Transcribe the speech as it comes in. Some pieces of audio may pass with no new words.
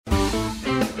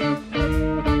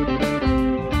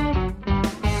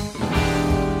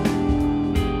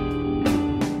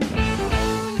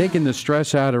taking the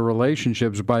stress out of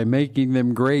relationships by making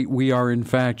them great. We are, in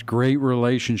fact, Great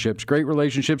Relationships.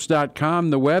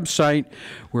 GreatRelationships.com, the website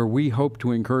where we hope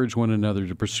to encourage one another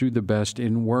to pursue the best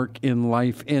in work, in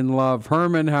life, in love.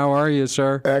 Herman, how are you,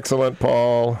 sir? Excellent,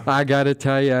 Paul. I got to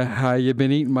tell you, how you've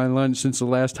been eating my lunch since the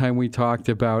last time we talked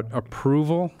about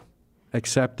approval,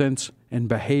 acceptance, and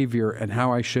behavior, and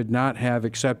how I should not have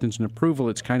acceptance and approval.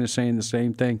 It's kind of saying the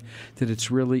same thing, that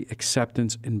it's really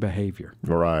acceptance and behavior.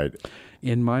 Right.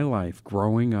 In my life,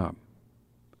 growing up,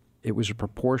 it was a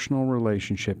proportional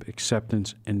relationship,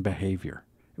 acceptance and behavior.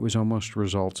 It was almost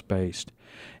results-based.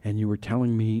 And you were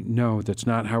telling me, no, that's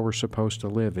not how we're supposed to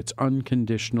live. It's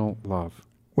unconditional love.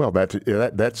 Well,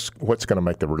 that's what's going to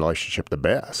make the relationship the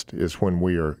best, is when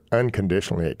we are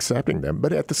unconditionally accepting them.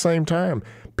 But at the same time,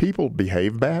 people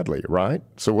behave badly, right?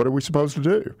 So what are we supposed to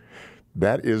do?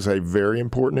 That is a very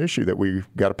important issue that we've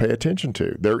got to pay attention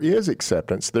to. There is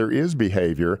acceptance, there is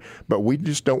behavior, but we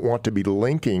just don't want to be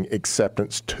linking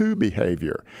acceptance to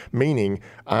behavior, meaning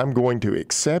I'm going to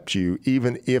accept you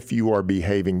even if you are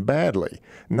behaving badly,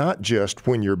 not just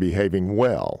when you're behaving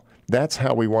well. That's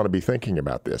how we want to be thinking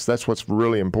about this. That's what's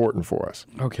really important for us.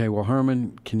 Okay, well,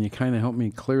 Herman, can you kind of help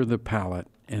me clear the palate,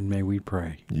 and may we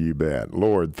pray? You bet.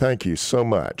 Lord, thank you so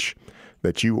much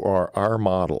that you are our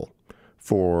model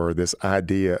for this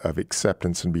idea of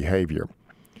acceptance and behavior.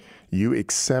 You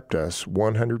accept us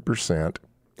 100%,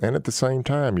 and at the same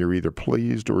time, you're either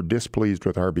pleased or displeased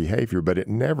with our behavior, but it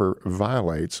never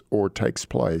violates or takes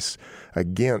place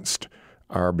against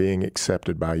our being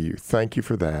accepted by you. Thank you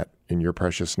for that. In your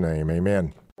precious name,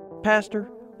 amen. Pastor,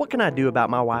 what can I do about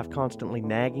my wife constantly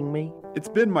nagging me? It's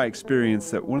been my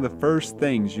experience that one of the first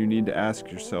things you need to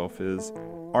ask yourself is,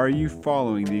 are you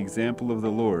following the example of the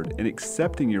Lord and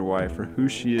accepting your wife for who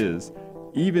she is,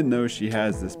 even though she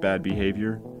has this bad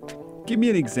behavior? Give me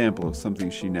an example of something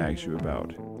she nags you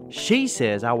about. She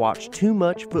says I watch too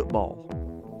much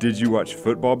football. Did you watch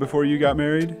football before you got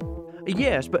married?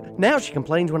 Yes, but now she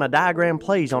complains when I diagram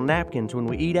plays on napkins when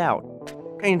we eat out.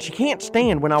 And she can't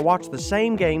stand when I watch the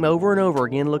same game over and over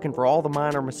again looking for all the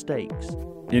minor mistakes.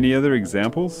 Any other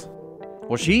examples?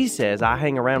 Well, she says I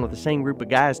hang around with the same group of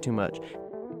guys too much.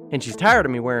 And she's tired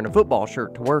of me wearing a football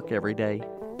shirt to work every day.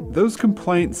 Those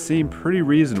complaints seem pretty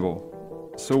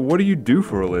reasonable. So what do you do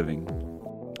for a living?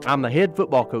 I'm the head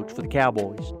football coach for the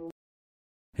Cowboys.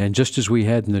 And just as we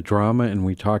had in the drama and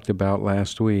we talked about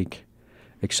last week,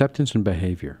 acceptance and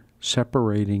behavior,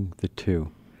 separating the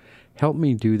two. Help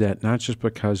me do that, not just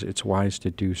because it's wise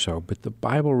to do so, but the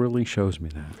Bible really shows me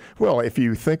that. Well, if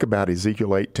you think about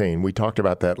Ezekiel 18, we talked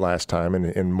about that last time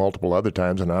and multiple other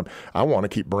times, and I want to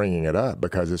keep bringing it up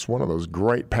because it's one of those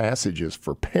great passages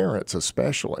for parents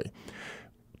especially.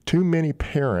 Too many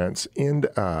parents end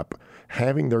up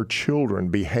having their children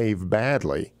behave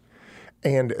badly,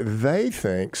 and they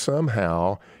think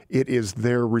somehow it is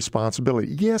their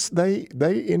responsibility. Yes, they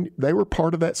were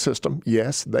part of that system.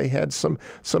 Yes, they had some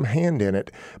hand in it.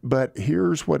 But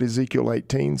here's what Ezekiel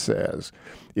 18 says.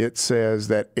 It says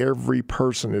that every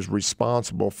person is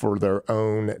responsible for their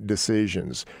own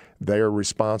decisions. They are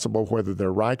responsible whether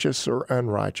they're righteous or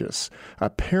unrighteous. A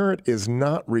parent is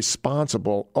not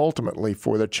responsible ultimately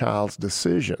for the child's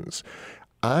decisions.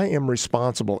 I am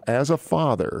responsible as a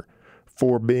father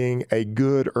for being a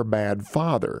good or bad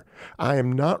father. I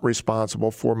am not responsible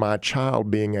for my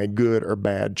child being a good or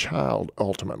bad child,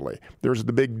 ultimately. There's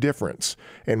the big difference.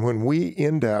 And when we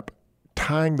end up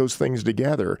tying those things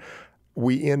together,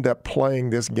 we end up playing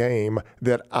this game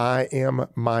that I am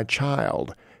my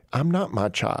child. I'm not my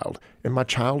child, and my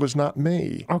child is not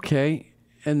me. Okay,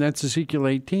 and that's Ezekiel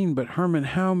 18, but Herman,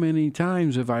 how many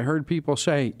times have I heard people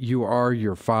say, you are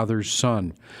your father's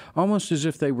son? Almost as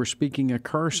if they were speaking a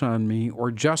curse on me or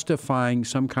justifying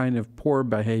some kind of poor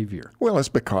behavior. Well, it's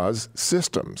because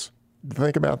systems.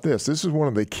 Think about this. This is one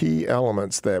of the key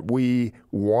elements that we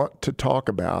want to talk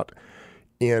about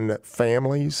in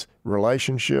families,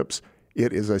 relationships.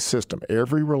 It is a system.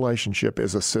 Every relationship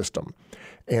is a system.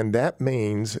 And that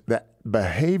means that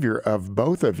behavior of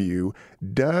both of you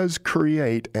does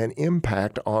create an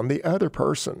impact on the other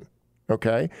person,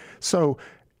 okay? So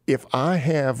if I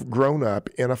have grown up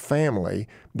in a family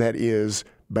that is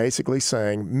basically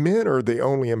saying men are the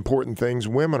only important things,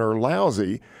 women are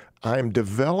lousy, I am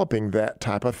developing that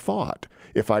type of thought.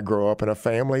 If I grow up in a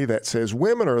family that says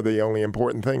women are the only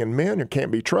important thing and men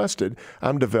can't be trusted,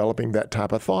 I'm developing that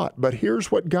type of thought. But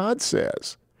here's what God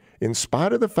says. In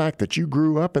spite of the fact that you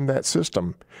grew up in that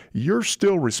system, you're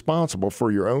still responsible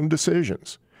for your own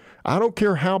decisions. I don't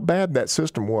care how bad that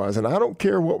system was, and I don't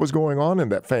care what was going on in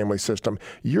that family system.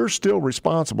 You're still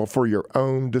responsible for your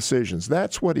own decisions.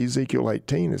 That's what Ezekiel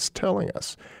 18 is telling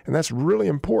us, and that's really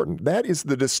important. That is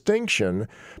the distinction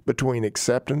between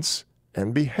acceptance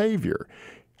and behavior.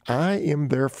 I am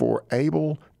therefore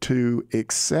able to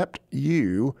accept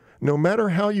you no matter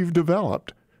how you've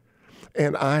developed,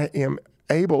 and I am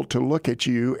able to look at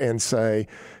you and say,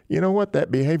 you know what, that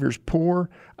behavior's poor,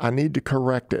 I need to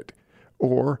correct it.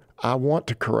 Or I want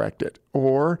to correct it,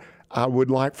 or I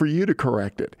would like for you to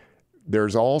correct it.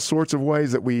 There's all sorts of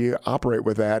ways that we operate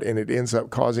with that, and it ends up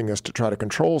causing us to try to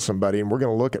control somebody, and we're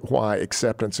going to look at why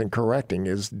acceptance and correcting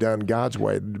is done God's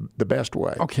way, the best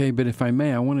way. Okay, but if I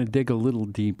may, I want to dig a little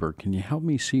deeper. Can you help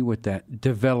me see what that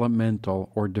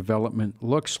developmental or development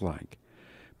looks like?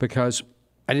 Because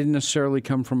I didn't necessarily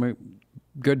come from a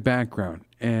good background,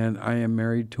 and I am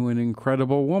married to an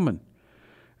incredible woman.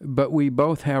 But we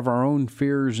both have our own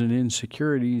fears and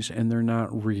insecurities, and they're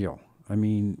not real. I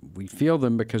mean, we feel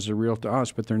them because they're real to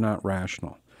us, but they're not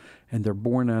rational. And they're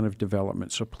born out of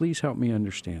development. So please help me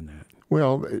understand that.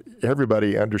 Well,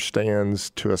 everybody understands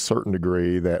to a certain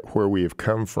degree that where we have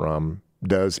come from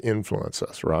does influence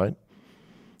us, right?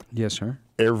 Yes, sir.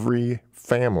 Every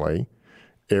family,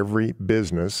 every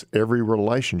business, every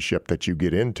relationship that you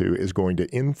get into is going to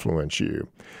influence you.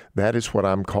 That is what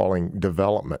I'm calling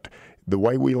development. The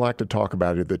way we like to talk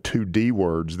about it, the two D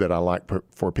words that I like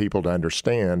for people to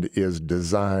understand is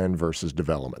design versus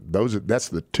development. That's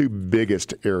the two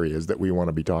biggest areas that we want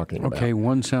to be talking about. Okay,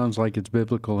 one sounds like it's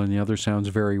biblical and the other sounds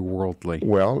very worldly.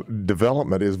 Well,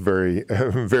 development is very,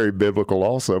 very biblical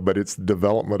also, but it's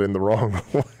development in the wrong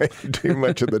way too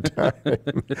much of the time.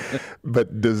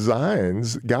 But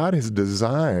God has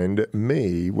designed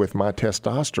me with my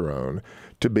testosterone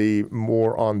to be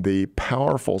more on the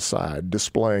powerful side,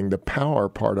 displaying the power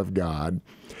part of God.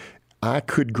 I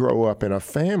could grow up in a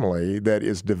family that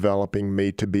is developing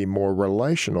me to be more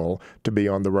relational, to be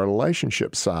on the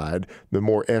relationship side, the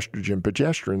more estrogen,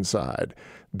 progesterone side.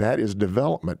 That is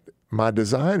development. My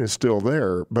design is still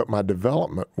there, but my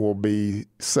development will be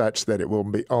such that it will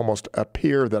be almost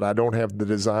appear that I don't have the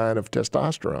design of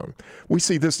testosterone. We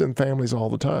see this in families all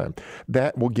the time.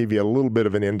 That will give you a little bit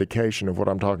of an indication of what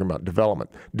I'm talking about,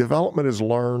 development. Development is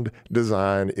learned,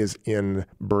 design is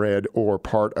inbred or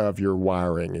part of your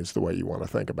wiring is the way you want to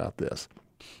think about this.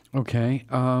 Okay.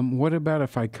 What about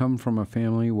if I come from a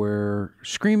family where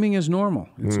screaming is normal?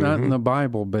 It's not in the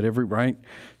Bible, but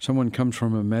someone comes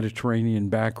from a Mediterranean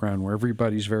background where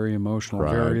everybody's very emotional,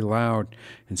 very loud,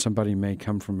 and somebody may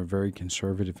come from a very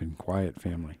conservative and quiet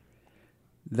family.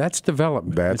 That's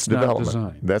development. That's development. Not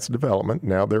design. That's development.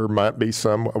 Now, there might be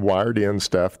some wired-in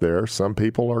stuff there. Some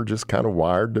people are just kind of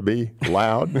wired to be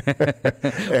loud.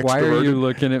 Why are you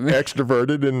looking at me?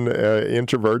 Extroverted and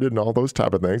introverted and all those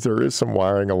type of things. There is some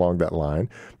wiring along that line.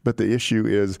 But the issue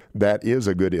is that is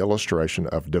a good illustration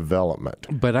of development.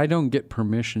 But I don't get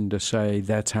permission to say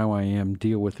that's how I am,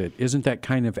 deal with it. Isn't that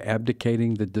kind of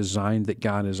abdicating the design that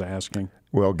God is asking?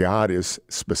 Well, God is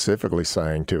specifically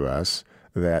saying to us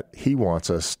that He wants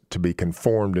us to be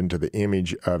conformed into the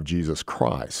image of Jesus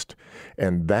Christ.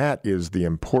 And that is the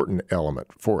important element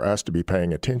for us to be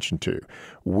paying attention to.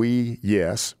 We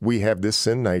have this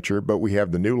sin nature, but we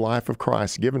have the new life of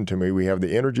Christ given to me. We have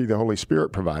the energy the Holy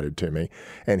Spirit provided to me.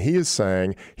 And He is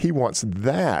saying He wants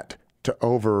that to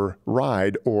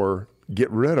override or get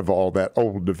rid of all that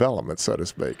old development, so to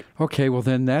speak. Okay, well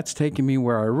then that's taking me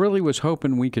where I really was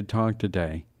hoping we could talk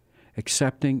today.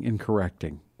 Accepting and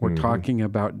correcting. We're talking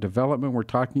about development. We're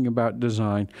talking about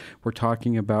design. We're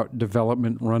talking about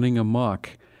development running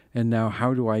amok. And now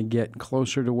how do I get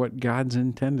closer to what God's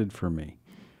intended for me?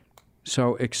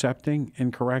 So accepting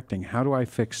and correcting. How do I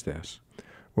fix this?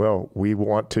 Well, we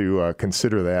want to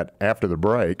consider that after the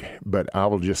break, but I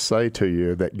will just say to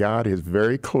you that God is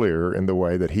very clear in the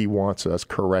way that He wants us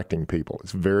correcting people.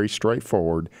 It's very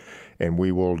straightforward, and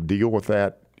we will deal with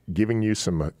that, giving you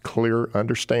some clear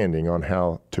understanding on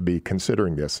how to be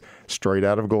considering this straight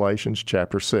out of Galatians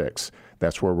chapter 6.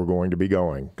 That's where we're going to be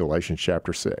going, Galatians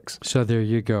chapter 6. So there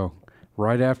you go.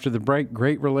 Right after the break,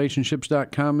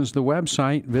 greatrelationships.com is the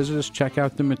website. Visit us, check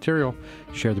out the material,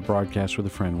 share the broadcast with a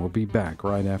friend. We'll be back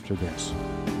right after this.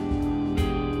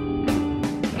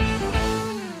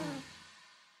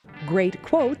 Great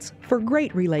quotes for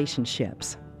great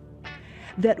relationships.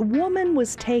 That woman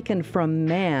was taken from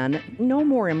man no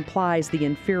more implies the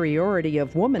inferiority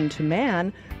of woman to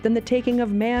man than the taking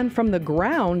of man from the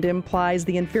ground implies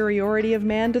the inferiority of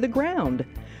man to the ground.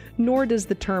 Nor does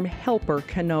the term helper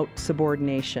connote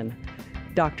subordination.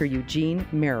 Dr. Eugene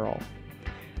Merrill.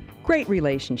 Great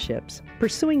relationships,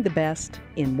 pursuing the best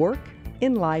in work,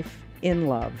 in life, in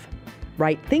love.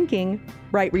 Right thinking,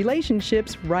 right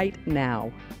relationships, right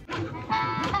now.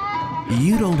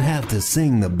 You don't have to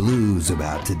sing the blues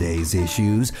about today's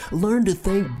issues. Learn to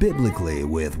think biblically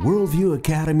with Worldview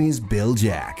Academy's Bill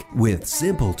Jack, with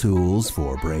simple tools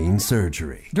for brain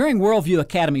surgery. During Worldview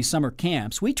Academy summer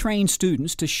camps, we train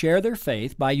students to share their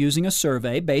faith by using a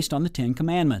survey based on the 10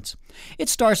 Commandments. It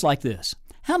starts like this.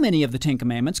 How many of the 10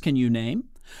 Commandments can you name?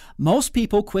 Most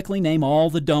people quickly name all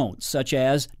the don'ts, such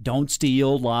as don't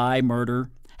steal, lie, murder.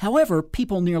 However,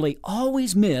 people nearly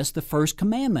always miss the first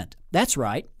commandment. That's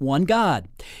right, one God.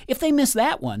 If they miss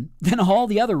that one, then all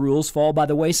the other rules fall by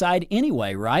the wayside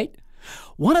anyway, right?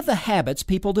 One of the habits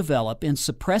people develop in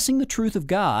suppressing the truth of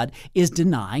God is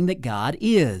denying that God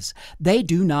is. They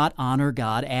do not honor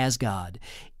God as God.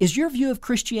 Is your view of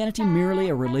Christianity merely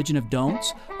a religion of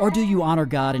don'ts, or do you honor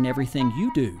God in everything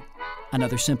you do?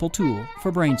 Another simple tool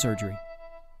for brain surgery.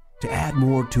 To add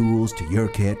more tools to your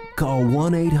kit, call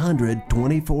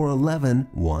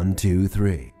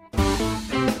 1-800-2411-123.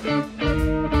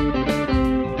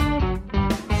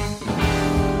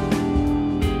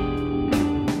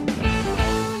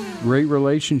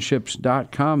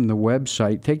 GreatRelationships.com, the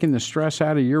website, taking the stress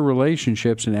out of your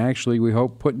relationships and actually, we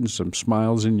hope, putting some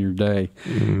smiles in your day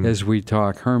as we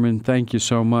talk. Herman, thank you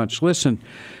so much. Listen,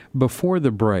 before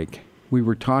the break, we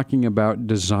were talking about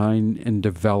design and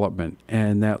development,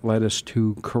 and that led us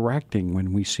to correcting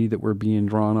when we see that we're being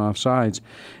drawn off sides.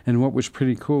 And what was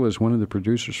pretty cool is one of the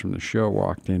producers from the show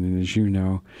walked in, and as you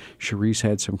know, Cherise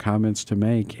had some comments to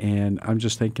make, and I'm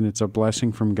just thinking it's a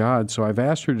blessing from God. So I've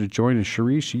asked her to join us.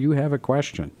 Cherise, you have a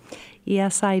question.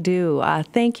 Yes, I do.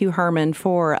 Thank you, Herman,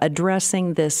 for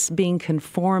addressing this being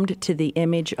conformed to the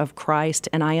image of Christ.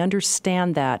 And I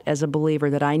understand that as a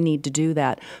believer that I need to do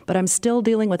that. But I'm still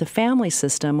dealing with a family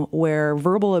system where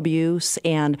verbal abuse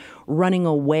and running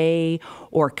away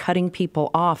or cutting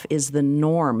people off is the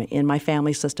norm in my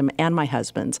family system and my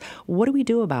husband's. What do we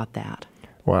do about that?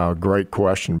 Wow, great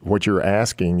question. What you're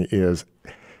asking is,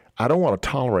 I don't want to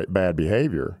tolerate bad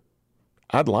behavior.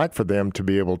 I'd like for them to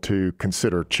be able to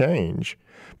consider change.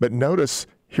 But notice,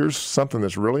 here's something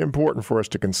that's really important for us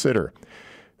to consider.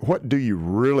 What do you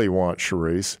really want,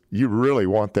 Cherise? You really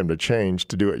want them to change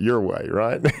to do it your way,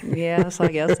 right? Yes, I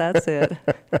guess that's it.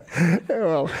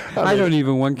 Well, I don't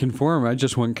even want conform. I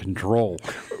just want control.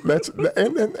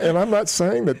 And I'm not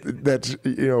saying that's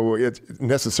it's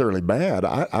necessarily bad.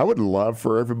 I would love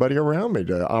for everybody around me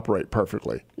to operate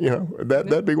perfectly.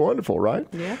 That'd be wonderful, right?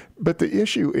 Yeah. But the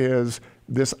issue is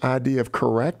this idea of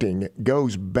correcting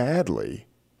goes badly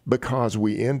because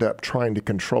we end up trying to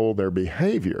control their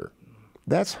behavior.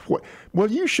 That's what.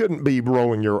 Well, you shouldn't be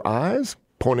rolling your eyes,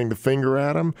 pointing the finger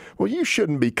at them. Well, you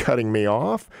shouldn't be cutting me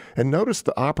off. And notice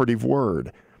the operative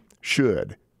word,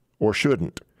 should or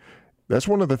shouldn't. That's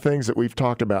one of the things that we've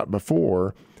talked about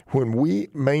before. When we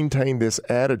maintain this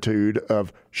attitude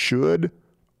of should,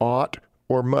 ought,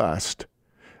 or must,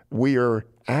 we are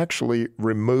actually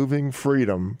removing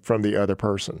freedom from the other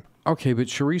person. Okay, but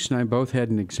Cherise and I both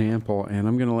had an example, and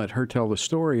I'm going to let her tell the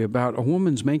story about a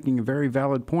woman's making a very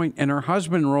valid point, and her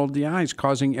husband rolled the eyes,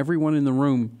 causing everyone in the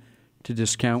room to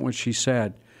discount what she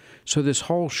said. So this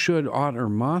whole should, ought, or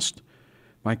must,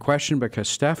 my question, because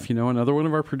Steph, another one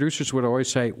of our producers would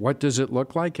always say, what does it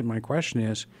look like? And my question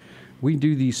is, we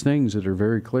do these things that are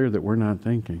very clear that we're not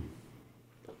thinking.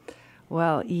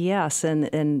 Well, yes,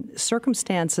 and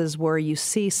circumstances where you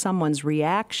see someone's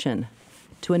reaction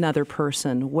to another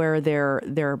person, where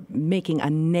they're making a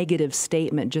negative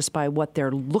statement just by what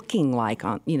they're looking like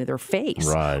on their face.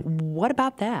 Right. What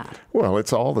about that? Well,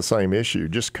 it's all the same issue.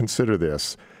 Just consider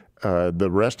this. The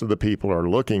rest of the people are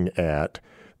looking at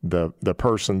the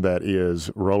person that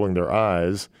is rolling their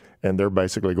eyes, and they're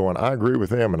basically going, I agree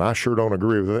with them, and I sure don't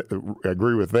agree with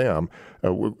them.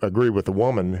 Agree with the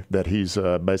woman that he's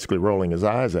basically rolling his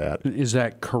eyes at. Is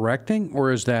that correcting,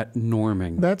 or is that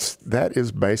norming? That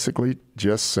is basically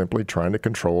just simply trying to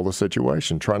control the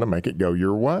situation, trying to make it go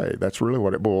your way. That's really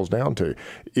what it boils down to.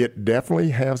 It definitely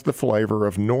has the flavor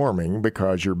of norming,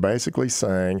 because you're basically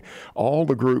saying all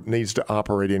the group needs to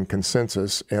operate in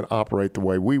consensus and operate the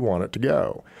way we want it to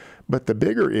go. But the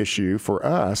bigger issue for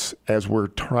us, as we're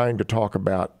trying to talk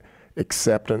about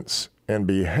acceptance and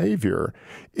behavior,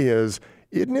 is,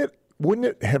 wouldn't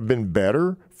it have been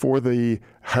better for the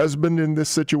husband in this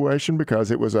situation,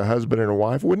 because it was a husband and a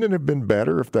wife? Wouldn't it have been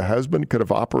better if the husband could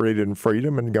have operated in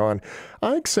freedom and gone,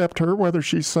 I accept her whether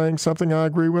she's saying something I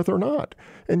agree with or not.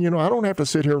 And, I don't have to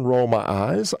sit here and roll my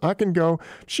eyes. I can go,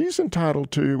 she's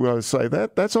entitled to say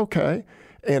that. That's okay.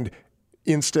 And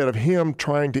instead of him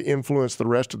trying to influence the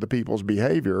rest of the people's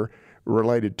behavior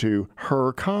related to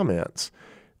her comments.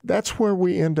 That's where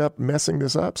we end up messing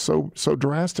this up so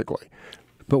drastically.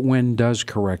 But when does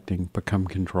correcting become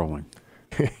controlling?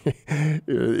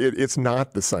 It's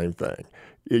not the same thing.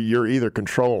 You're either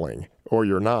controlling or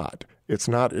you're not. It's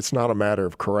not a matter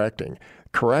of correcting.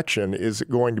 Correction is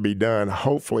going to be done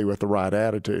hopefully with the right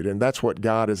attitude, and that's what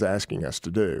God is asking us to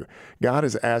do. God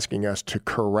is asking us to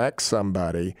correct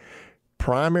somebody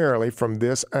primarily from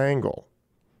this angle.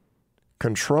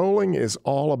 Controlling is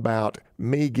all about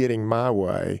me getting my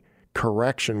way.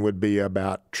 Correction would be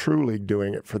about truly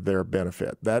doing it for their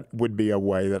benefit. That would be a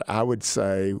way that I would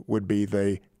say would be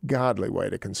the godly way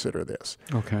to consider this.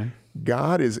 Okay.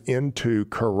 God is into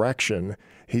correction.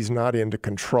 He's not into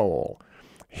control.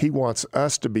 He wants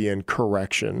us to be in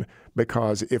correction,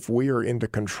 because if we are into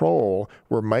control,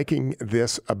 we're making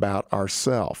this about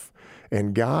ourselves.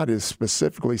 And God is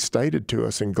specifically stated to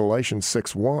us in Galatians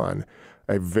 6:1,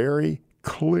 a very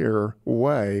clear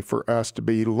way for us to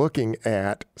be looking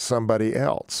at somebody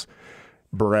else.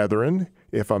 Brethren,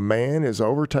 if a man is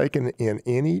overtaken in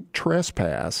any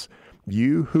trespass,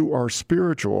 you who are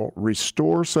spiritual,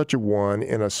 restore such a one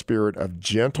in a spirit of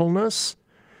gentleness,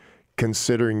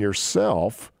 considering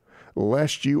yourself,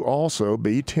 lest you also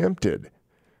be tempted.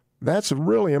 That's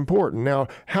really important. Now,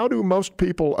 how do most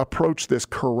people approach this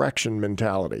correction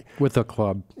mentality? With a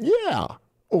club. Yeah,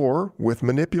 or with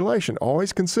manipulation.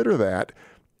 Always consider that.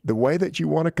 The way that you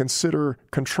want to consider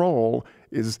control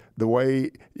is the way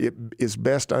it is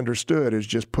best understood is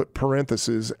just put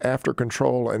parentheses after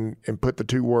control and put the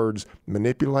two words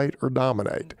manipulate or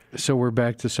dominate. So we're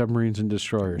back to submarines and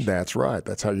destroyers. That's right.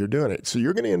 That's how you're doing it. So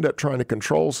you're going to end up trying to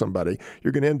control somebody.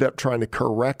 You're going to end up trying to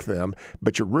correct them,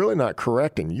 but you're really not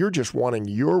correcting. You're just wanting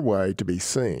your way to be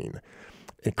seen.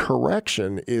 And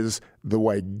correction is the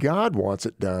way God wants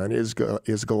it done, is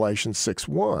Galatians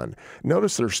 6:1.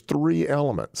 Notice there's three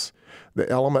elements. The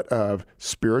element of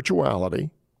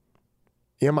spirituality.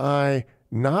 Am I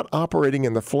not operating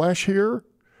in the flesh here,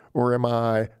 or am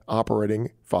I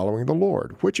operating following the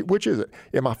Lord? Which is it?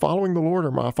 Am I following the Lord, or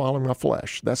am I following my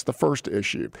flesh? That's the first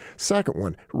issue. Second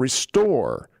one,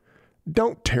 restore.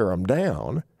 Don't tear them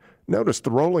down. Notice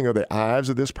the rolling of the eyes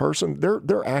of this person.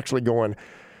 They're actually going,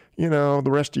 you know,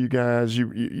 the rest of you guys, you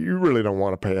really don't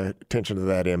want to pay attention to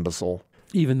that imbecile.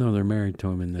 Even though they're married to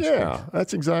him in this case.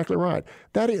 That's exactly right.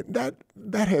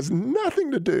 That has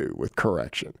nothing to do with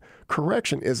correction.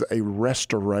 Correction is a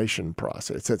restoration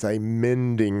process. It's a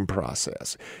mending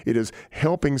process. It is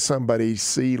helping somebody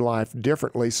see life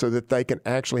differently so that they can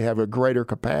actually have a greater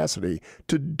capacity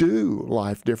to do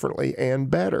life differently and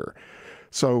better.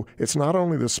 So it's not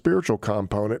only the spiritual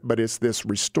component, but it's this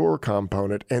restore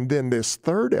component. And then this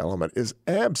third element is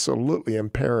absolutely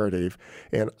imperative.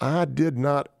 And I did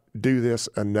not do this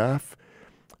enough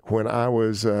when I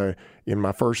was in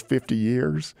my first 50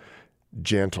 years.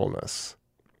 Gentleness.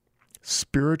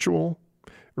 Spiritual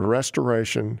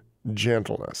restoration,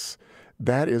 gentleness.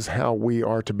 That is how we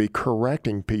are to be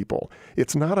correcting people.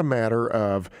 It's not a matter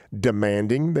of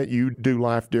demanding that you do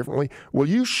life differently. Well,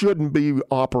 you shouldn't be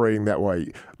operating that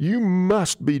way. You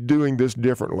must be doing this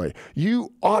differently.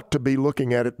 You ought to be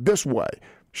looking at it this way.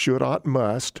 Should, ought,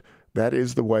 must. That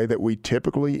is the way that we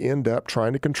typically end up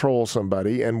trying to control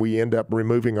somebody, and we end up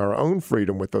removing our own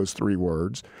freedom with those three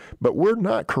words. But we're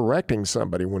not correcting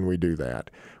somebody when we do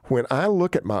that. When I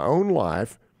look at my own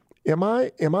life, Am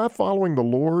I following the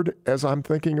Lord as I'm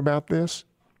thinking about this?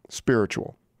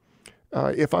 Spiritual.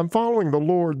 If I'm following the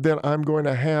Lord, then I'm going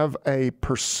to have a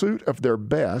pursuit of their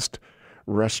best,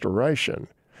 restoration.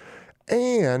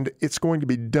 And it's going to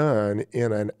be done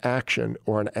in an action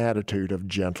or an attitude of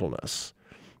gentleness.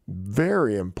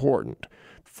 Very important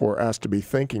for us to be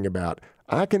thinking about.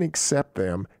 I can accept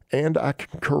them and I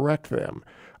can correct them.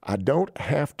 I don't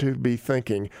have to be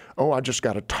thinking, oh, I just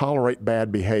got to tolerate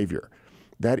bad behavior.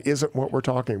 That isn't what we're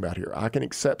talking about here. I can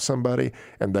accept somebody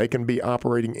and they can be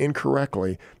operating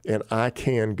incorrectly, and I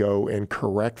can go and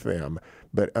correct them.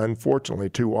 But unfortunately,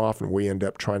 too often we end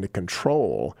up trying to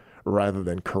control rather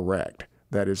than correct.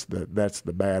 That's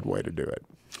the bad way to do it.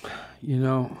 You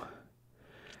know,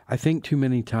 I think too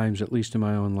many times, at least in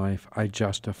my own life, I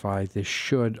justify this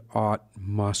should, ought,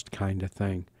 must kind of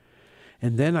thing.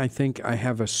 And then I think I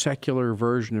have a secular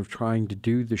version of trying to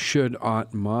do the should,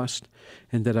 ought, must,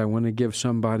 and that I want to give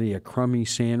somebody a crummy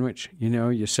sandwich. You know,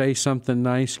 you say something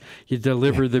nice, you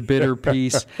deliver the bitter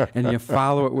piece, and you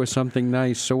follow it with something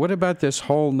nice. So what about this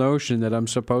whole notion that I'm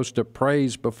supposed to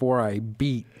praise before I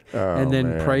beat and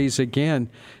then praise again?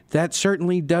 That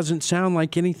certainly doesn't sound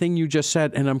like anything you just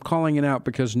said, and I'm calling it out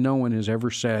because no one has ever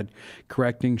said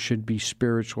correcting should be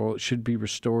spiritual, it should be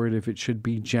restorative, it should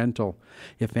be gentle.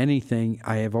 If anything,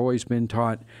 I have always been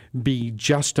taught, be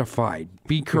justified,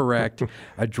 be correct,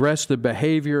 address the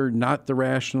behavior, not the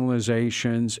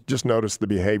rationalizations. Just notice the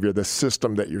behavior, the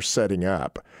system that you're setting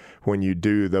up when you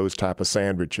do those type of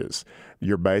sandwiches.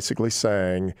 You're basically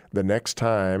saying the next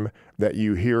time that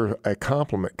you hear a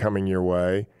compliment coming your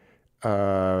way,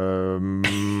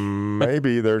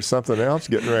 maybe there's something else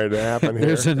getting ready to happen here.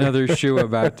 There's another shoe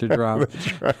about to drop.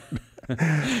 That's right.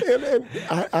 And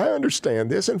I understand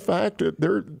this. In fact,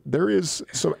 there is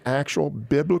some actual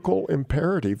biblical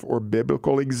imperative or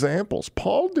biblical examples.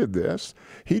 Paul did this.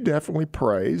 He definitely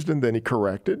praised and then he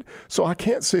corrected. So I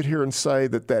can't sit here and say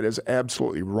that that is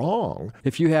absolutely wrong.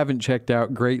 If you haven't checked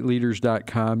out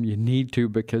greatleaders.com, you need to,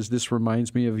 because this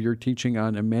reminds me of your teaching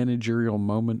on a managerial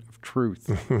moment of truth.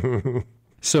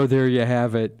 So there you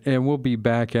have it, and we'll be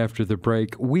back after the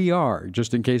break. We are,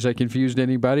 just in case I confused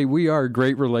anybody, we are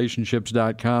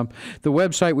greatrelationships.com. The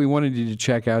website we wanted you to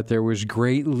check out there was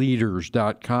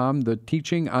greatleaders.com, the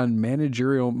teaching on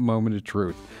managerial moment of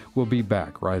truth. We'll be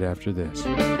back right after this.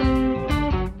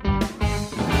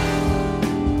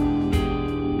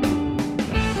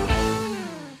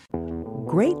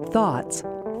 Great thoughts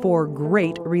for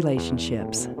great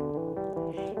relationships.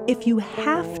 If you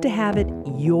have to have it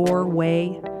your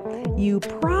way, you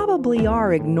probably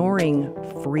are ignoring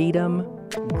freedom,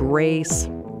 grace,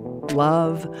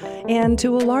 love, and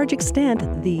to a large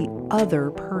extent, the other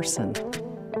person.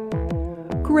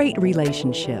 Great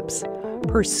relationships,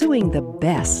 pursuing the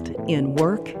best in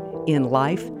work, in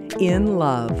life, in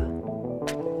love.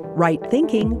 Right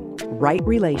thinking, right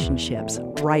relationships,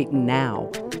 right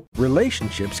now.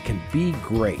 Relationships can be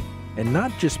great. And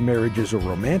not just marriages or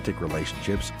romantic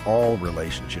relationships, all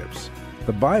relationships.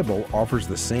 The Bible offers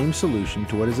the same solution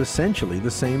to what is essentially the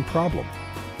same problem.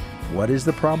 What is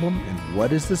the problem and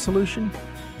what is the solution?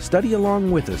 Study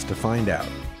along with us to find out.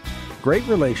 Great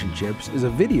Relationships is a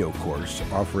video course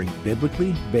offering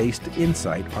biblically based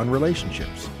insight on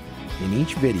relationships. In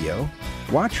each video,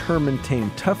 watch Herman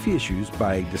tame tough issues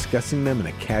by discussing them in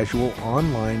a casual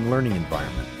online learning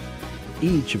environment.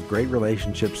 Each of Great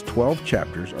Relationships' 12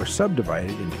 chapters are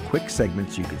subdivided into quick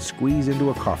segments you can squeeze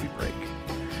into a coffee break.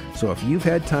 So if you've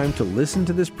had time to listen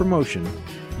to this promotion,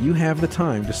 you have the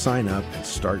time to sign up and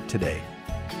start today.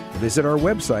 Visit our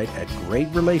website at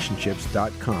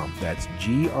greatrelationships.com. That's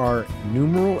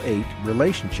GR8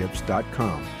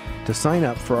 relationships.com to sign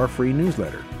up for our free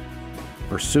newsletter.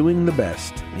 Pursuing the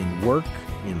best in work,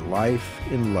 in life,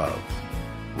 in love.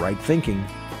 Right thinking,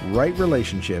 right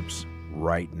relationships,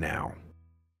 right now.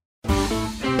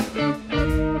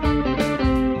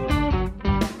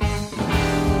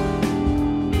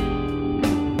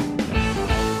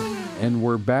 And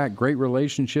we're back.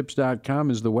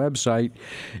 GreatRelationships.com is the website.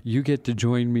 You get to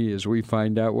join me as we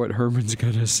find out what Herman's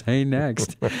going to say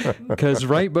next. Because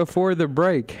right before the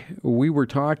break, we were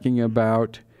talking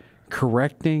about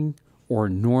correcting or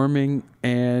norming,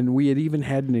 and we had even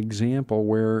had an example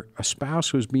where a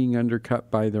spouse was being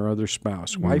undercut by their other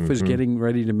spouse. Wife was getting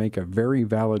ready to make a very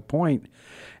valid point,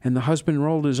 and the husband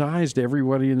rolled his eyes to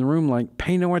everybody in the room like,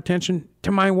 pay no attention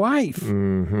to my wife.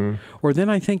 Or then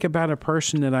I think about a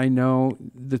person that I know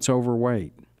that's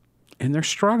overweight, and they're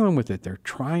struggling with it. They're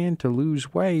trying to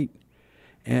lose weight,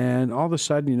 and all of a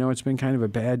sudden, it's been kind of a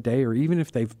bad day, or even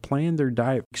if they've planned their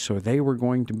diet so they were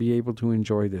going to be able to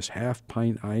enjoy this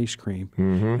half-pint ice cream,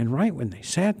 and right when they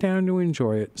sat down to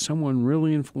enjoy it, someone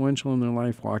really influential in their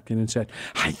life walked in and said,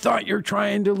 I thought you're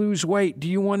trying to lose weight. Do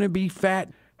you want to be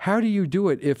fat? How do you do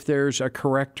it if there's a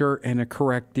corrector and a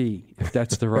correctee, if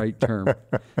that's the right term?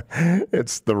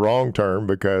 It's the wrong term,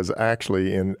 because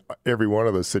actually in every one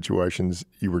of those situations,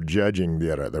 you were judging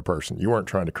the other person. You weren't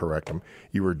trying to correct them.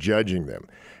 You were judging them.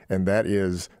 And that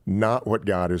is not what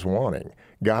God is wanting.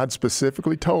 God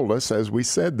specifically told us, as we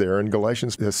said there in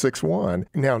Galatians 6:1.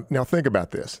 Now think about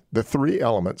this. The three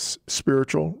elements,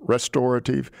 spiritual,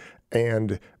 restorative,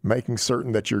 and making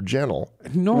certain that you're gentle.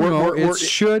 It's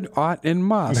should, ought, and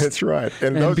must. That's right.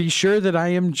 And be sure that I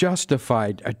am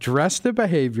justified. Address the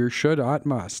behavior, should, ought,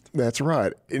 must. That's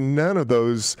right. And none of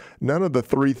the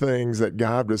three things that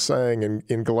God was saying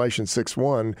in Galatians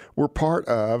 6:1 were part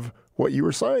of what you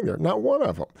were saying there. Not one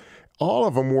of them. All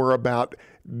of them were about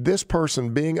this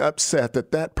person being upset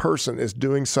that that person is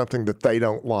doing something that they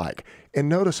don't like. And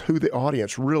notice who the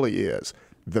audience really is,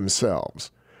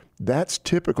 themselves. That's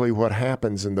typically what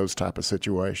happens in those type of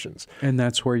situations. And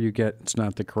that's where you get, it's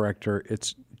not the corrector,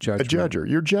 it's A judger.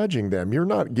 You're judging them. You're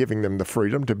not giving them the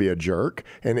freedom to be a jerk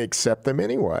and accept them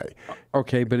anyway.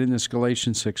 Okay, but in this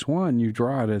Galatians 6:1, you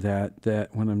draw out of that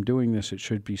when I'm doing this, it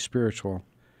should be spiritual.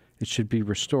 It should be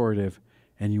restorative.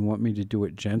 And you want me to do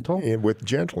it gentle? And with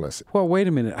gentleness. Well, wait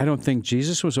a minute. I don't think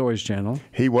Jesus was always gentle.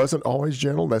 He wasn't always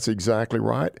gentle. That's exactly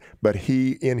right. But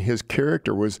he, in his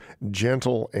character, was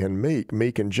gentle and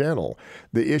meek and gentle.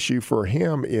 The issue for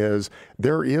him is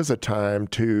there is a time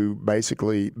to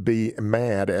basically be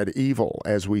mad at evil,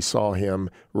 as we saw him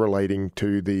relating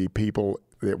to the people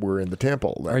that were in the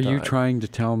temple that time. Are you time. trying to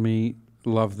tell me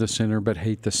love the sinner but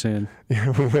hate the sin?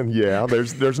 Yeah,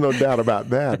 there's no doubt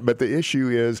about that. But the issue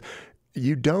is,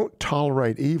 you don't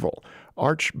tolerate evil.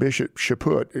 Archbishop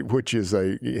Chaput, which has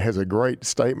a great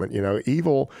statement,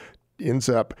 evil ends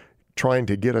up trying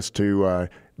to get us to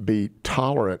be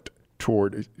tolerant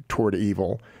toward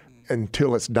evil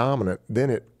until it's dominant. Then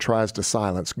it tries to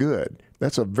silence good.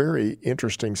 That's a very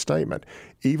interesting statement.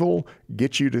 Evil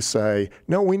gets you to say,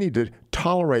 no, we need to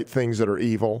tolerate things that are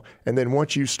evil. And then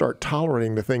once you start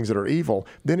tolerating the things that are evil,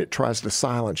 then it tries to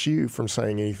silence you from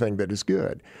saying anything that is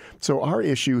good. So our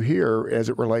issue here, as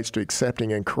it relates to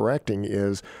accepting and correcting,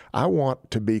 is I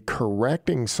want to be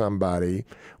correcting somebody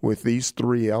with these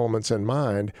three elements in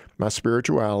mind: my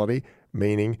spirituality,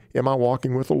 meaning, am I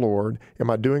walking with the Lord?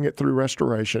 Am I doing it through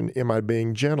restoration? Am I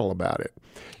being gentle about it?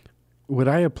 Would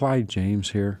I apply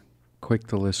James here? Quick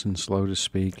to listen, slow to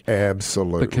speak.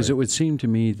 Absolutely. Because it would seem to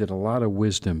me that a lot of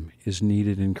wisdom is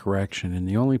needed in correction, and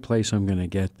the only place I'm going to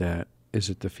get that is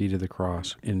at the feet of the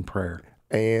cross in prayer.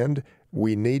 And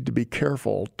we need to be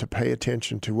careful to pay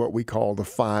attention to what we call the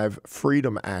 5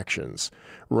 freedom actions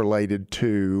related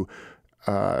to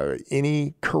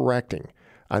any correcting.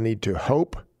 I need to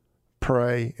hope,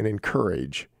 pray, and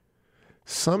encourage,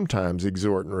 sometimes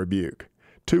exhort and rebuke.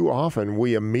 Too often,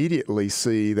 we immediately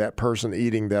see that person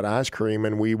eating that ice cream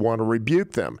and we want to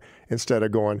rebuke them instead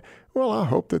of going, well, I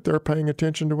hope that they're paying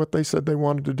attention to what they said they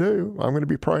wanted to do. I'm going to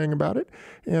be praying about it.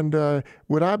 And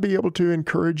would I be able to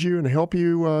encourage you and help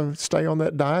you stay on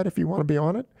that diet if you want to be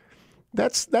on it?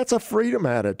 That's a freedom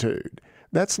attitude.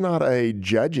 That's not a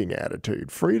judging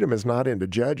attitude. Freedom is not into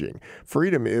judging.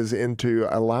 Freedom is into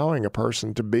allowing a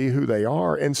person to be who they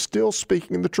are and still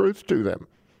speaking the truth to them.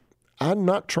 I'm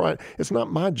not trying, it's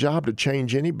not my job to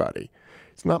change anybody.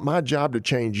 It's not my job to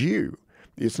change you.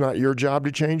 It's not your job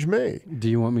to change me. Do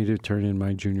you want me to turn in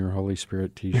my Junior Holy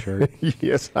Spirit T-shirt?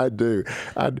 Yes, I do.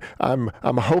 I'm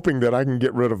hoping that I can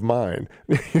get rid of mine.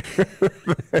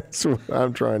 That's what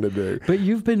I'm trying to do. But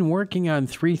you've been working on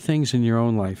 3 things in your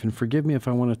own life, and forgive me if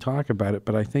I want to talk about it,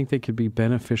 but I think they could be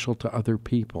beneficial to other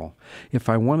people. If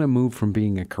I want to move from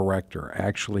being a corrector,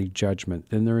 actually judgment,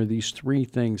 then there are these 3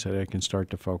 things that I can start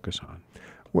to focus on.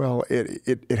 Well,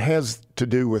 it has to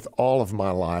do with all of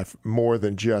my life more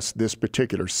than just this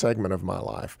particular segment of my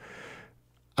life.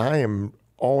 I am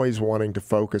always wanting to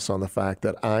focus on the fact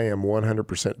that I am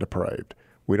 100% depraved.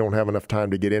 We don't have enough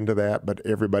time to get into that, but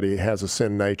everybody has a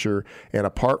sin nature, and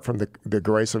apart from the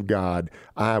grace of God,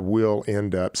 I will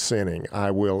end up sinning.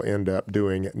 I will end up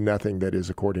doing nothing that is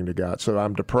according to God. So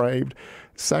I'm depraved.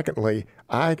 Secondly,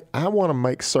 I want to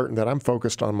make certain that I'm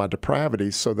focused on my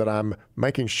depravity so that I'm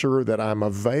making sure that I'm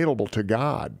available to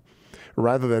God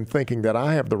rather than thinking that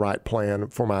I have the right plan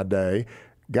for my day.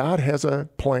 God has a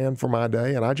plan for my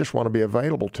day, and I just want to be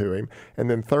available to Him. And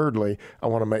then thirdly, I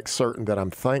want to make certain that I'm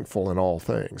thankful in all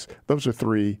things. Those are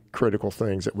 3 critical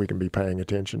things that we can be paying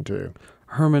attention to.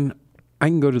 Herman, I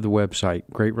can go to the website,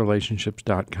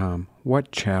 greatrelationships.com.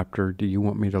 What chapter do you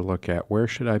want me to look at? Where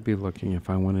should I be looking if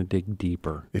I want to dig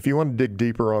deeper? If you want to dig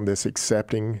deeper on this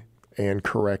accepting and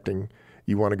correcting,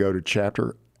 you want to go to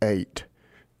chapter 8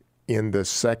 in the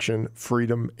section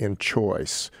Freedom and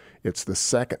Choice. It's the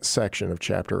 2nd section of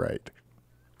chapter 8.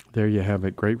 There you have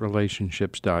it,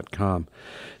 greatrelationships.com.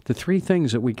 The 3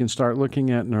 things that we can start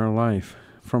looking at in our life,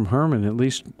 from Herman, at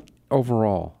least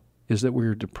overall, is that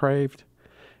we're depraved.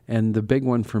 And the big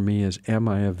one for me is, am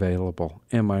I available?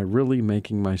 Am I really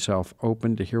making myself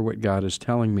open to hear what God is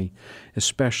telling me,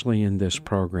 especially in this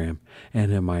program?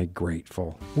 And am I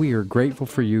grateful? We are grateful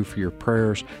for you, for your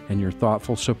prayers and your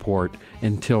thoughtful support.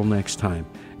 Until next time,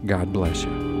 God bless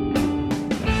you.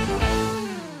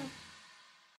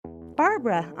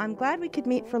 Barbara, I'm glad we could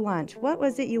meet for lunch. What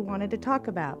was it you wanted to talk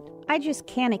about? I just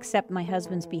can't accept my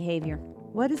husband's behavior.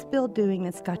 What is Bill doing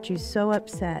that's got you so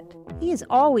upset? He is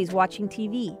always watching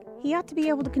TV. He ought to be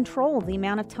able to control the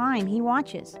amount of time he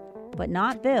watches. But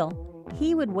not Bill.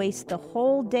 He would waste the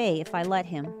whole day if I let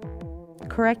him.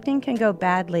 Correcting can go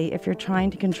badly if you're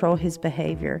trying to control his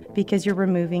behavior because you're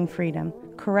removing freedom.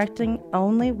 Correcting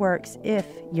only works if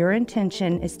your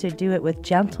intention is to do it with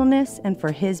gentleness and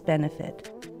for his benefit.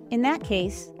 In that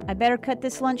case, I better cut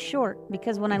this lunch short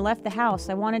because when I left the house,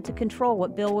 I wanted to control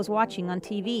what Bill was watching on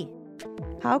TV.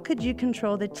 How could you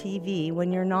control the TV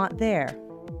when you're not there?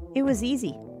 It was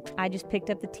easy. I just picked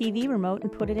up the TV remote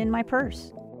and put it in my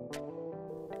purse.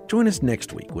 Join us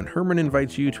next week when Herman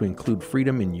invites you to include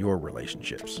freedom in your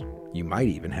relationships. You might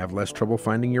even have less trouble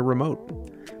finding your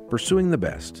remote. Pursuing the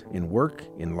best in work,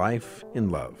 in life,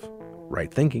 in love.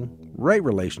 Right thinking, right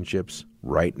relationships,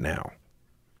 right now.